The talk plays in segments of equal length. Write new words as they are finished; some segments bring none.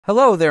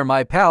Hello there,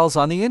 my pals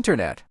on the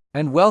internet,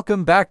 and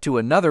welcome back to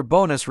another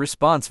bonus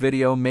response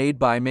video made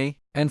by me.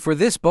 And for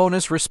this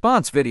bonus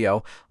response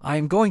video, I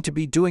am going to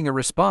be doing a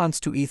response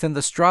to Ethan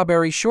the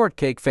Strawberry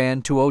Shortcake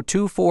Fan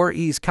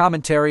 2024’s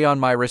commentary on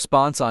my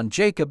response on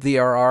Jacob the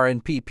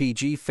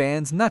JTRRAPPGF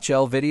fan's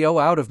nutshell video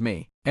out of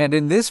me. And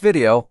in this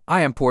video, I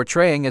am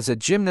portraying as a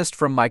gymnast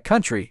from my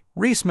country,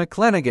 Reese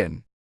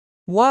McClenaghan.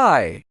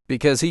 Why?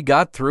 Because he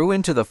got through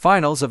into the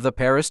finals of the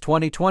Paris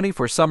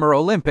 2024 Summer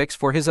Olympics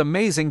for his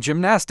amazing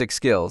gymnastic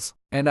skills,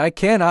 and I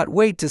cannot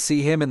wait to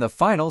see him in the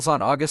finals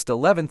on August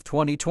 11th,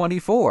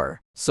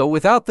 2024. So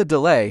without the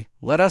delay,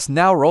 let us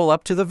now roll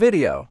up to the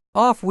video.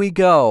 Off we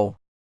go!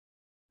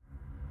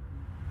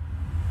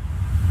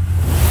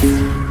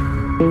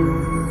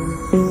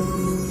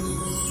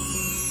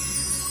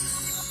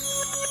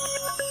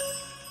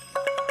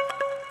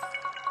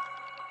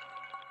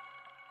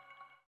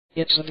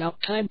 It's about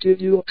time to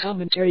do a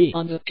commentary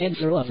on the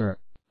Panther Lover.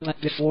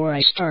 But before I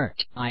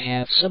start, I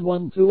have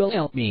someone who will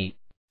help me.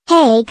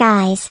 Hey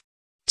guys!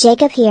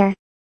 Jacob here.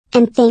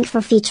 And thanks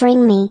for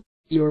featuring me.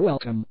 You're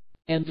welcome.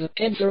 And the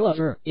Panther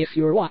Lover, if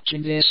you're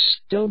watching this,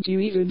 don't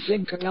you even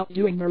think about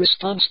doing a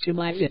response to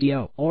my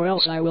video, or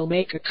else I will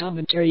make a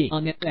commentary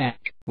on it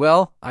back.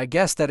 Well, I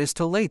guess that is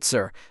too late,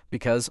 sir,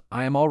 because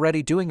I am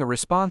already doing a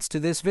response to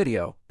this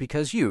video,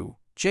 because you,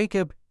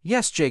 Jacob,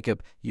 yes,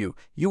 Jacob, you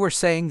were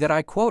saying that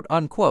I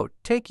quote-unquote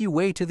take you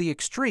way to the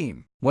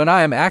extreme, when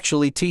I am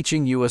actually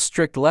teaching you a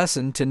strict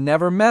lesson to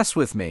never mess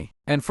with me.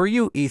 And for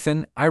you,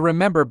 Ethan, I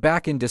remember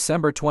back in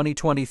December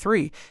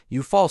 2023,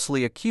 you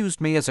falsely accused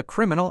me as a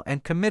criminal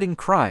and committing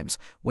crimes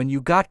when you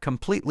got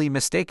completely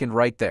mistaken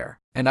right there.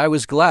 And I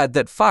was glad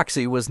that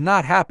Foxy was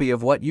not happy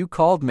of what you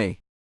called me.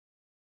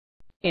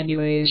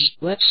 Anyways,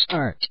 let's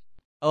start.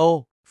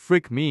 Oh,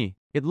 frick me.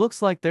 It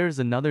looks like there's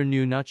another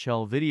new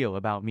nutshell video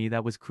about me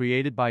that was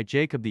created by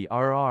Jacob the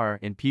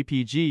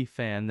JTRRAPPGF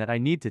fan that I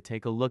need to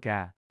take a look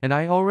at. And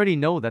I already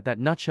know that that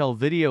nutshell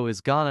video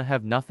is gonna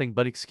have nothing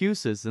but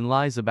excuses and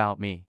lies about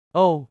me.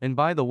 Oh, and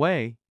by the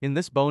way, in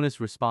this bonus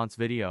response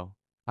video,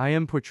 I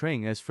am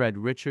portraying as Fred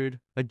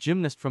Richard, a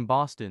gymnast from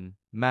Boston,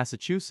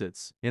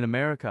 Massachusetts, in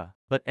America.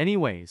 But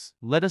anyways,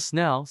 let us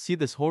now see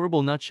this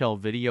horrible nutshell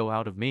video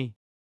out of me.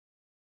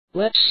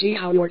 Let's see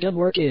how your dumb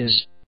work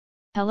is.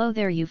 Hello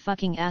there, you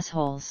fucking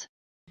assholes.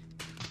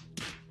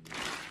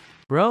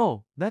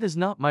 Bro, that is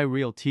not my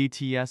real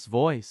TTS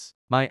voice.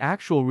 My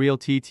actual real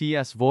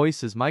TTS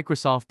voice is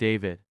Microsoft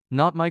David,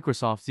 not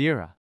Microsoft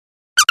Zira.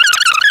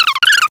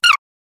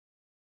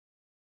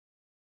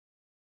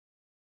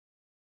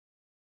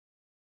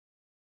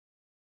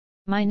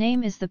 My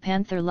name is the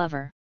Panther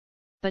Lover.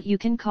 But you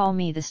can call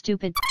me the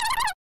stupid.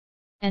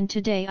 And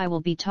today I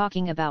will be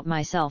talking about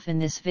myself in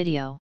this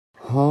video.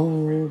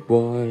 Oh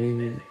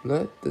boy,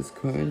 let this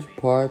cringe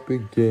part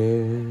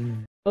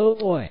begin. Oh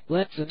boy,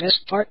 let the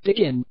best part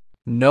begin.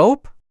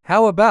 Nope.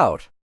 How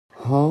about?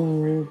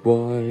 Oh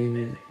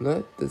boy,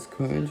 let this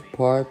cringe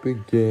part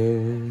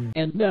begin.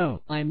 And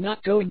no, I'm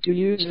not going to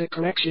use the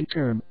correction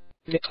term,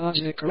 because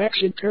the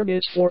correction term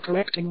is for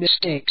correcting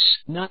mistakes,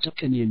 not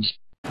opinions.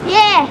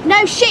 Yeah,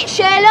 no shit,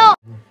 Sherlock!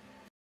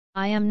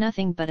 I am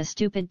nothing but a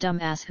stupid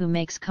dumbass who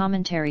makes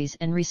commentaries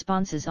and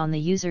responses on the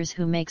users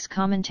who makes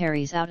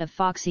commentaries out of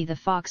Foxy the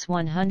Fox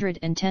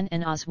 110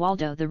 and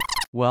Oswaldo the...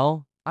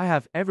 Well, I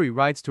have every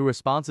rights to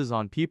responses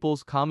on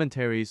people's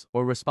commentaries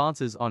or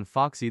responses on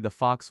Foxy the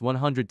Fox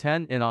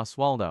 110 and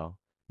Oswaldo,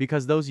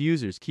 because those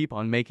users keep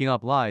on making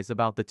up lies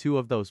about the two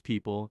of those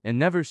people and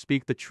never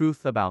speak the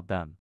truth about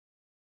them.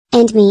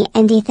 And me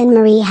and Ethan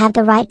Marie have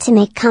the right to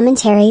make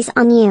commentaries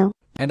on you.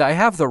 And I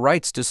have the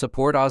rights to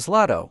support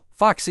Oswaldo,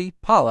 Foxy,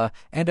 Paula,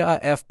 and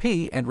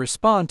FP and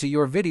respond to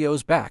your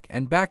videos back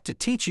and back to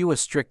teach you a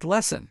strict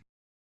lesson.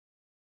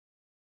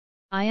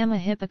 I am a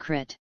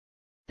hypocrite.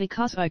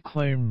 Because I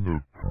claim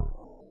the...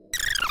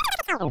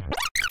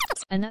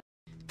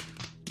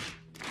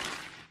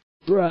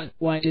 Bruh,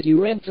 why did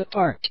you rent the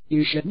part?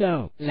 You should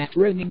know that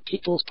ruining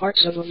people's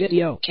parts of a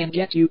video can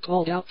get you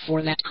called out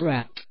for that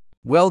crap.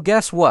 Well,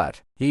 guess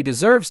what? He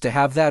deserves to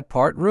have that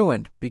part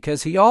ruined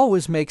because he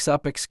always makes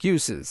up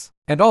excuses.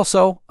 And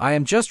also, I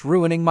am just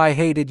ruining my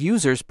hated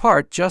user's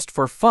part just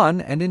for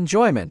fun and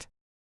enjoyment.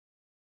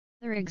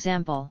 For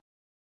example,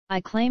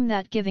 I claim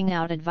that giving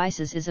out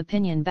advices is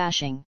opinion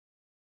bashing.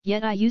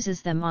 Yet I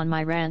uses them on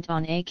my rant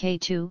on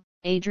AK2,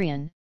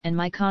 Adrian, and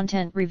my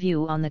content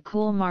review on the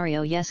cool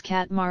Mario Yes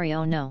Cat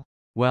Mario No.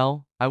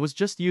 Well, I was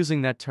just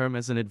using that term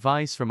as an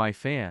advice for my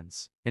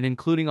fans, and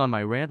including on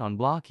my rant on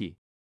Blocky.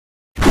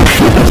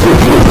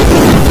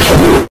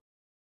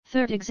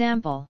 Third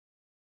example.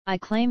 I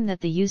claim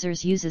that the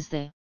users uses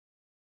the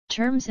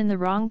terms in the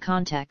wrong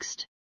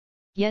context.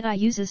 Yet I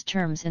uses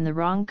terms in the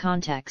wrong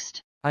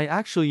context. I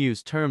actually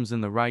use terms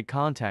in the right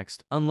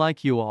context,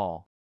 unlike you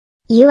all.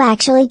 You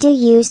actually do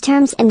use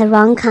terms in the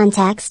wrong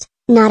context,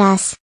 not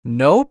us.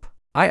 Nope.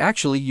 I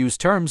actually use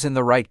terms in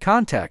the right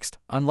context,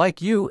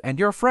 unlike you and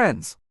your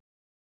friends.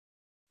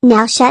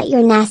 Now shut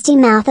your nasty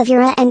mouth of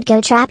yours and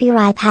go trap your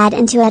iPad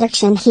into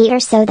addiction heater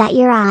so that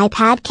your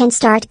iPad can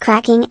start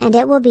cracking and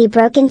it will be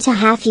broken to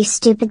half, you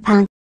stupid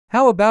punk.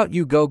 How about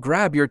you go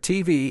grab your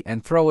TV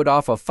and throw it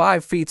off a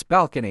 5 feet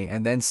balcony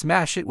and then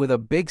smash it with a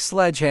big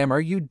sledgehammer,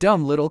 you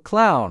dumb little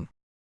clown.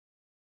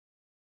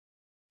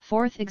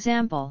 Fourth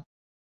example.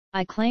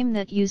 I claim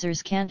that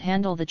users can't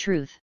handle the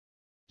truth.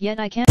 Yet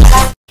I can't.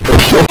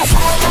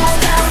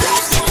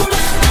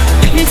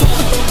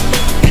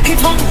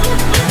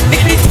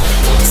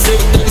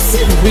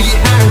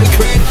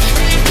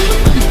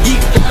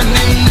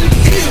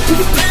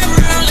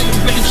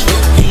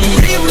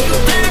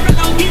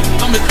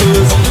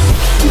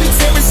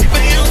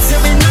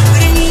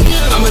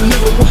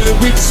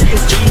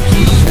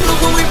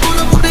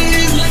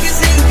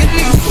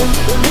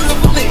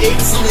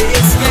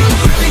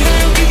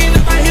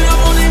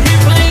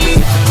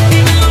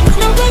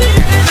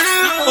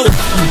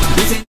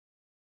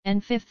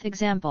 And fifth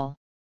example.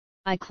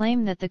 I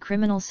claim that the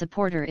criminal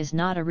supporter is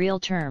not a real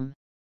term,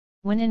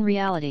 when in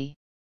reality.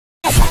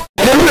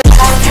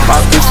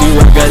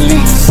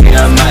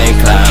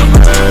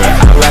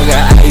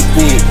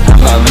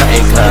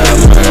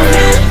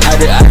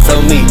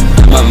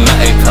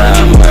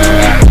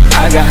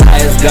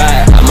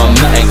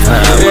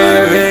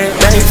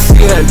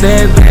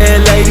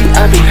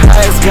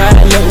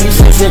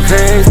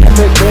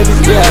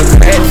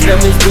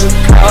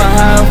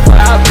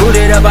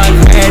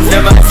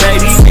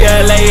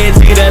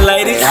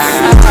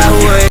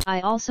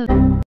 I also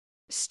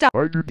Stop.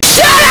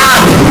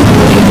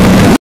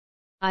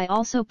 I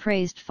also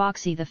praised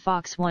Foxy the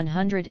Fox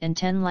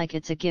 110 like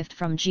it's a gift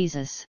from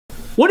Jesus.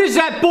 What is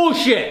that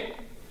bullshit?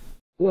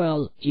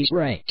 Well, he's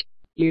right.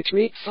 You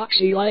treat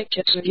Foxy like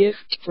it's a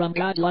gift from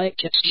God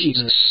like it's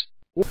Jesus.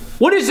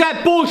 What is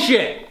that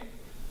bullshit?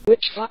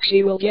 Which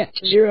Foxy will get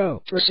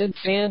 0%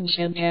 fans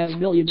and have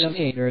millions of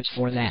haters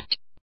for that.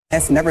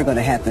 That's never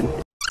gonna happen.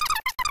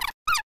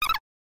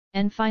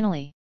 And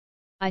finally,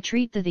 I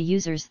treat the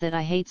users that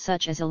I hate,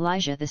 such as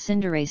Elijah the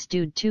Cinderace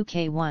Dude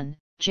 2K1,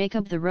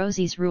 Jacob the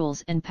Rosie's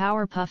Rules and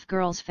Powerpuff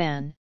Girls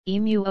fan,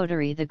 Emu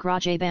Odery the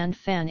Garage Band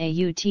fan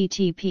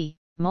AUTTP,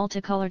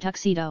 Multicolor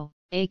Tuxedo,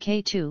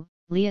 AK2,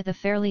 Leah the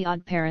Fairly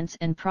Odd Parents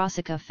and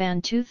Prosika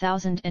fan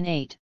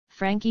 2008,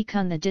 Frankie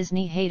Kun the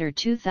Disney Hater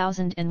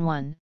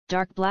 2001,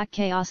 Dark Black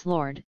Chaos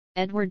Lord,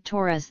 Edward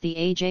Torres the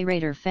AJ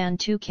Raider fan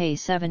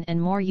 2K7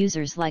 and more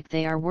users like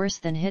they are worse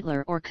than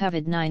Hitler or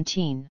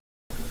COVID-19.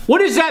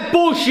 What is that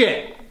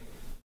bullshit?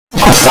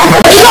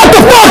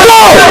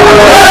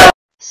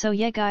 So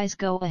yeah guys,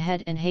 go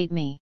ahead and hate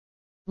me.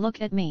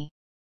 Look at me.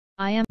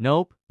 I am.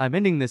 Nope, I'm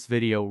ending this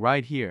video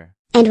right here.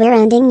 And we're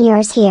ending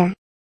yours here.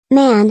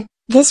 Man,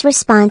 this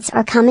response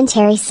or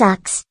commentary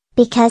sucks,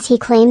 because he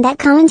claimed that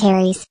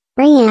commentaries,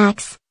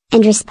 reacts,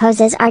 and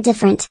responses are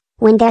different,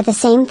 when they're the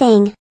same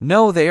thing.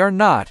 No, they are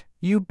not,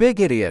 you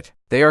big idiot.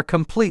 They are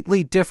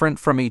completely different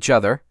from each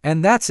other,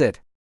 and that's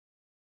it.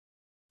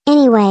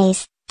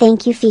 Anyways,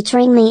 thank you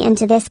featuring me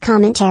into this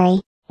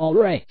commentary.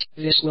 Alright,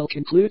 this will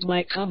conclude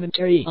my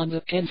commentary on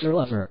the Panther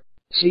Lover.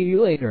 See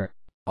you later.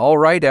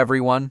 Alright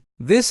everyone,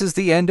 this is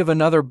the end of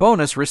another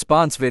bonus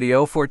response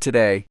video for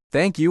today.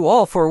 Thank you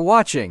all for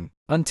watching.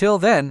 Until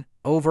then,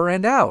 over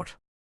and out.